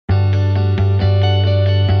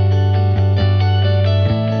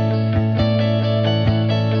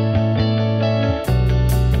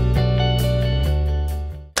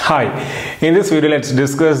Hi, in this video let's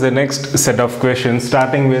discuss the next set of questions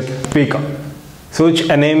starting with pica. So which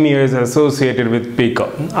anemia is associated with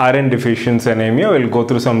pica? Iron deficiency anemia. We'll go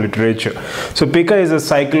through some literature. So pica is a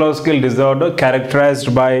psychological disorder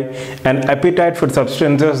characterized by an appetite for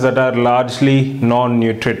substances that are largely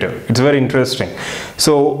non-nutritive. It's very interesting.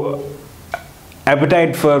 So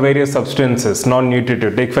appetite for various substances,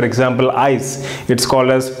 non-nutritive. Take for example ice, it's called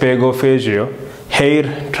as pagophagia, hair,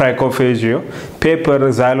 trichophagia, paper,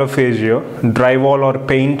 xylophagia, drywall or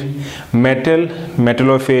paint, metal,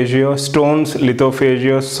 metallophagia, stones,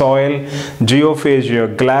 lithophagia, soil,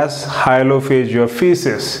 geophagia, glass, hyalophagia,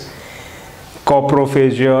 feces,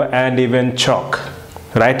 coprophagia, and even chalk.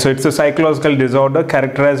 Right, so it's a psychological disorder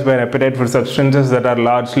characterized by an appetite for substances that are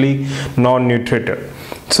largely non-nutritive.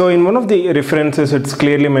 So in one of the references, it's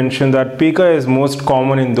clearly mentioned that pica is most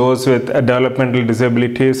common in those with developmental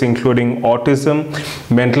disabilities, including autism,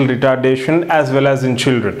 mental retardation, as well as in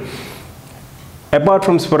children. Apart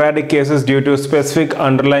from sporadic cases due to specific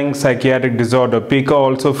underlying psychiatric disorder, pica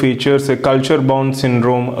also features a culture-bound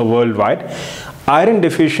syndrome worldwide. Iron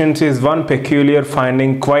deficiency is one peculiar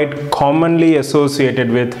finding quite commonly associated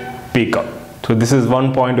with pica. So this is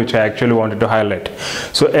one point which I actually wanted to highlight.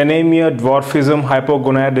 So anemia, dwarfism,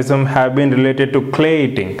 hypogonadism have been related to clay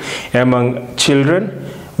eating among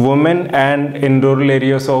children, women, and in rural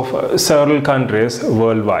areas of several countries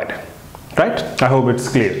worldwide. Right? I hope it's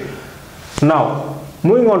clear. Now,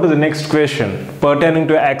 moving on to the next question pertaining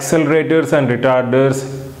to accelerators and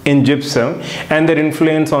retarders in gypsum and their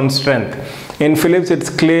influence on strength. In Phillips, it's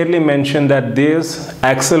clearly mentioned that these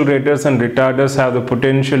accelerators and retarders have the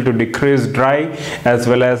potential to decrease dry as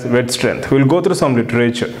well as wet strength. We'll go through some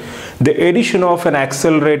literature. The addition of an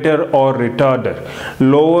accelerator or retarder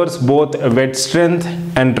lowers both wet strength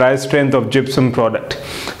and dry strength of gypsum product.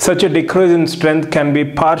 Such a decrease in strength can be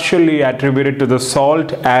partially attributed to the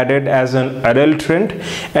salt added as an adulterant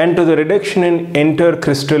and to the reduction in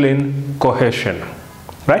intercrystalline cohesion.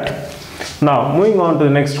 Right? Now, moving on to the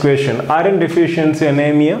next question. Iron deficiency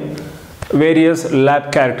anemia, various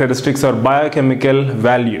lab characteristics or biochemical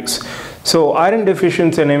values. So, iron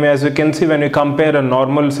deficiency anemia, as you can see, when you compare a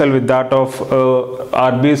normal cell with that of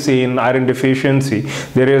RBC in iron deficiency,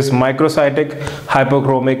 there is microcytic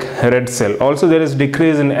hypochromic red cell. Also, there is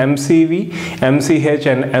decrease in MCV, MCH,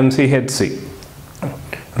 and MCHC.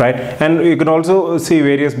 Right, and you can also see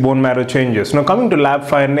various bone marrow changes. Now coming to lab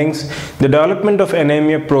findings, the development of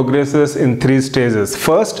anemia progresses in three stages.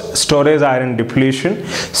 First, storage iron depletion.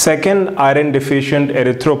 Second, iron deficient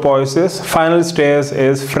erythropoiesis. Final stage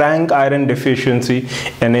is frank iron deficiency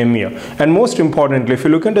anemia. And most importantly, if you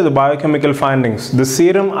look into the biochemical findings, the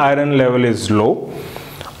serum iron level is low,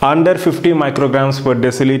 under 50 micrograms per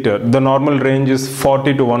deciliter. The normal range is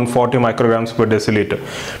 40 to 140 micrograms per deciliter.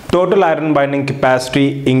 Total iron binding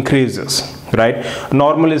capacity increases, right?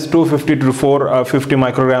 Normal is 250 to 450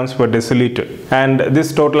 micrograms per deciliter, and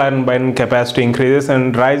this total iron binding capacity increases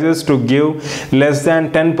and rises to give less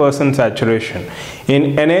than 10% saturation.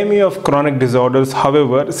 In anemia of chronic disorders,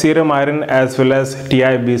 however, serum iron as well as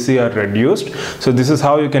TIBC are reduced. So this is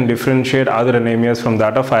how you can differentiate other anemias from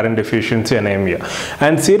that of iron deficiency anemia.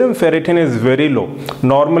 And serum ferritin is very low.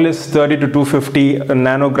 Normal is 30 to 250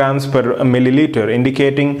 nanograms per milliliter,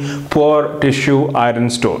 indicating poor tissue iron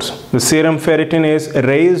stores. The serum ferritin is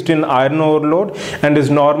raised in iron overload and is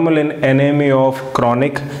normal in anemia of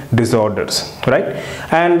chronic disorders, right?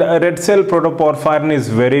 And red cell protoporphyrin is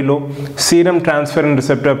very low. Serum transferrin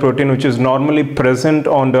receptor protein, which is normally present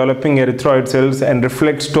on developing erythroid cells and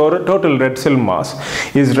reflects total red cell mass,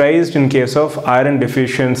 is raised in case of iron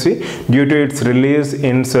deficiency due to its release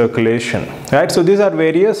in circulation, right? So these are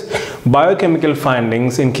various biochemical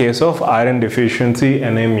findings in case of iron deficiency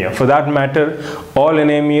anemia. For that matter, all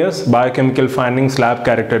anemias, biochemical findings, lab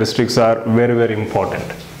characteristics are very, very important.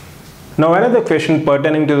 Now another question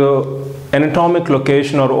pertaining to the anatomic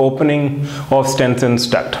location or opening of Stensen's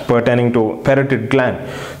duct pertaining to parotid gland.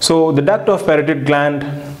 So the duct of parotid gland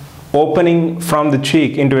opening from the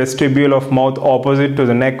cheek into vestibule of mouth opposite to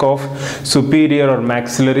the neck of superior or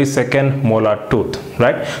maxillary second molar tooth,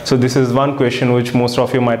 right? So this is one question which most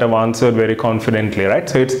of you might have answered very confidently, right?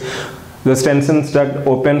 So it's the Stensen's duct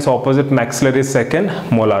opens opposite maxillary second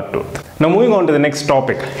molar tooth. Now moving on to the next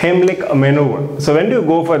topic, Heimlich maneuver. So when do you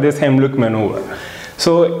go for this Heimlich maneuver?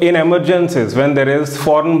 So in emergencies, when there is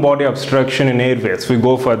foreign body obstruction in airways, we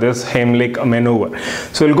go for this Heimlich maneuver.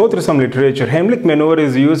 So we'll go through some literature. Heimlich maneuver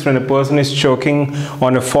is used when a person is choking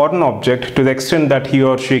on a foreign object to the extent that he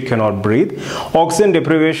or she cannot breathe. Oxygen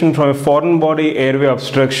deprivation from a foreign body airway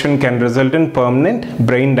obstruction can result in permanent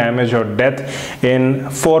brain damage or death in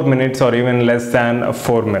 4 minutes or even less than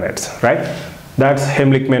 4 minutes, right? That's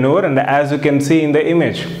Heimlich maneuver, and as you can see in the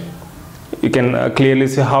image, you can clearly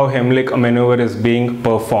see how Heimlich maneuver is being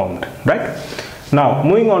performed, right? Now,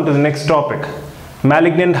 moving on to the next topic,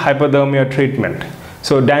 malignant hyperthermia treatment.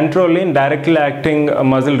 So Dantrolene, directly acting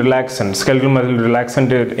muscle relaxant, skeletal muscle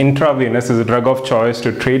relaxant intravenous, is a drug of choice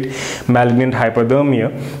to treat malignant hyperthermia.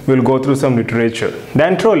 We'll go through some literature.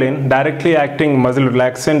 Dantrolene, directly acting muscle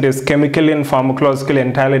relaxant, is chemically and pharmacologically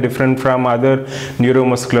entirely different from other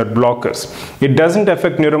neuromuscular blockers. It doesn't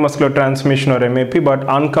affect neuromuscular transmission or MAP, but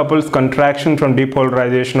uncouples contraction from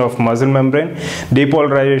depolarization of muscle membrane.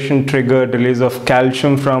 Depolarization triggered release of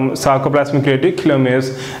calcium from sarcoplasmic reticulum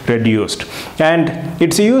is reduced. And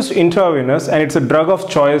it's used intravenous, and it's a drug of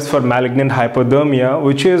choice for malignant hyperthermia,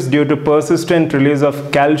 which is due to persistent release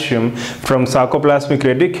of calcium from sarcoplasmic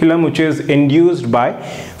reticulum, which is induced by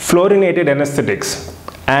fluorinated anesthetics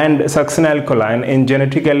and succinylcholine in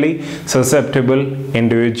genetically susceptible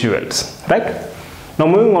individuals, right? Now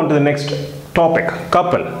moving on to the next topic,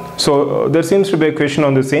 couple. So there seems to be a question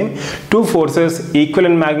on the same. Two forces equal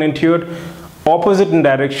in magnitude, opposite in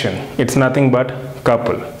direction. It's nothing but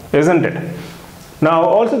couple, isn't it? Now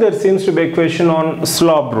also there seems to be a question on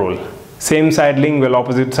slope rule. Same side lingual,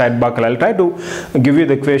 opposite side buccal. I'll try to give you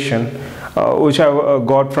the question which I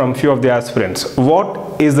got from few of the aspirants.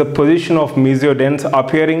 What is the position of mesiodens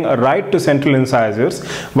appearing right to central incisors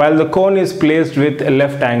while the cone is placed with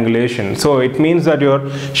left angulation? So it means that you're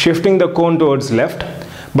shifting the cone towards left,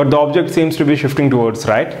 but the object seems to be shifting towards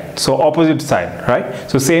right. So opposite side,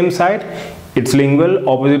 right? So same side, it's lingual,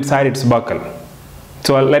 opposite side, it's buccal.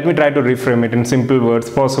 So let me try to reframe it in simple words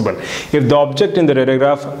possible. If the object in the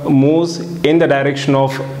radiograph moves in the direction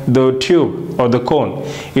of the tube or the cone,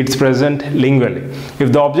 it's present lingually.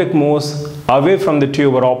 If the object moves away from the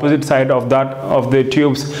tube or opposite side of that of the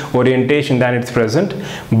tube's orientation, then it's present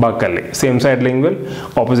buccally. Same side lingual,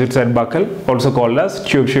 opposite side buccal, also called as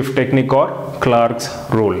tube shift technique or Clark's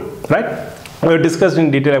rule, right? We discussed in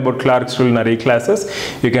detail about Clark's rule in our classes.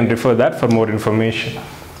 You can refer that for more information.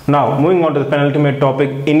 Now, moving on to the penultimate topic,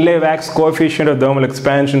 inlay wax coefficient of thermal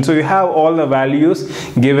expansion. So you have all the values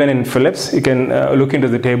given in Phillips. You can look into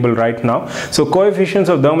the table right now. So coefficients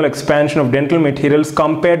of thermal expansion of dental materials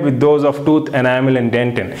compared with those of tooth, enamel and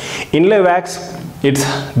dentin. Inlay wax, it's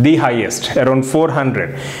the highest, around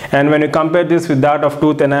 400. And when you compare this with that of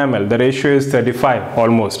tooth enamel, the ratio is 35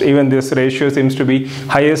 almost. Even this ratio seems to be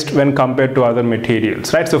highest when compared to other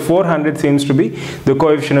materials, right? So 400 seems to be the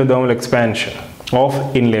coefficient of thermal expansion of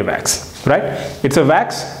inlay wax, right? It's a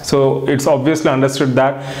wax, so it's obviously understood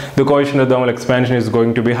that the coefficient of thermal expansion is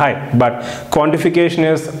going to be high, but quantification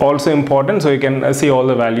is also important, so you can see all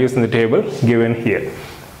the values in the table given here.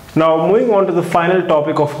 Now moving on to the final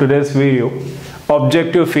topic of today's video,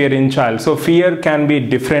 objective fear in child. So fear can be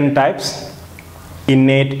different types,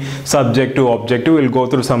 innate, subjective, objective. We'll go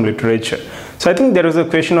through some literature. So I think there is a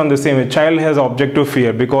question on the same. A child has objective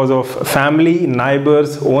fear because of family,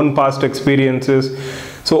 neighbors, own past experiences.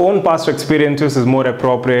 So own past experiences is more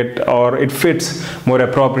appropriate, or it fits more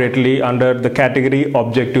appropriately under the category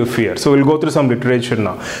objective fear. So we'll go through some literature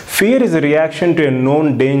now. Fear is a reaction to a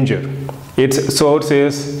known danger. Its source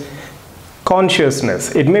is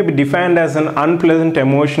consciousness. It may be defined as an unpleasant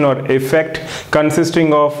emotion or effect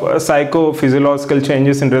consisting of psychophysiological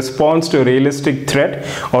changes in response to a realistic threat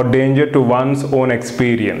or danger to one's own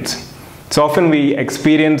experience. So often we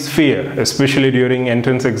experience fear, especially during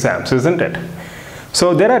entrance exams, isn't it?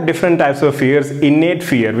 So there are different types of fears. Innate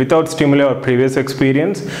fear, without stimuli or previous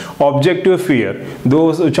experience. Objective fear,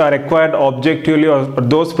 those which are acquired objectively or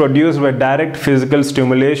those produced by direct physical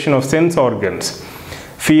stimulation of sense organs.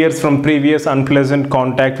 Fears from previous unpleasant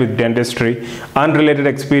contact with dentistry, unrelated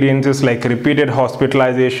experiences like repeated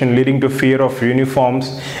hospitalization leading to fear of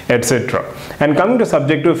uniforms, etc. And coming to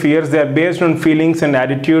subjective fears, they are based on feelings and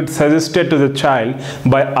attitudes suggested to the child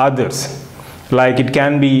by others. Like it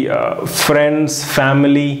can be friends,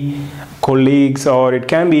 family, colleagues, or it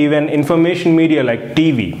can be even information media like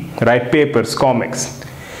TV, right? Papers, comics.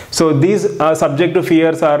 So these subjective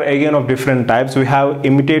fears are again of different types. We have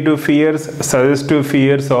imitative fears, suggestive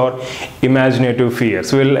fears, or imaginative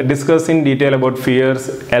fears. We'll discuss in detail about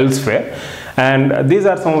fears elsewhere. And these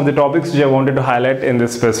are some of the topics which I wanted to highlight in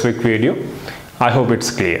this specific video. I hope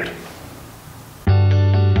it's clear.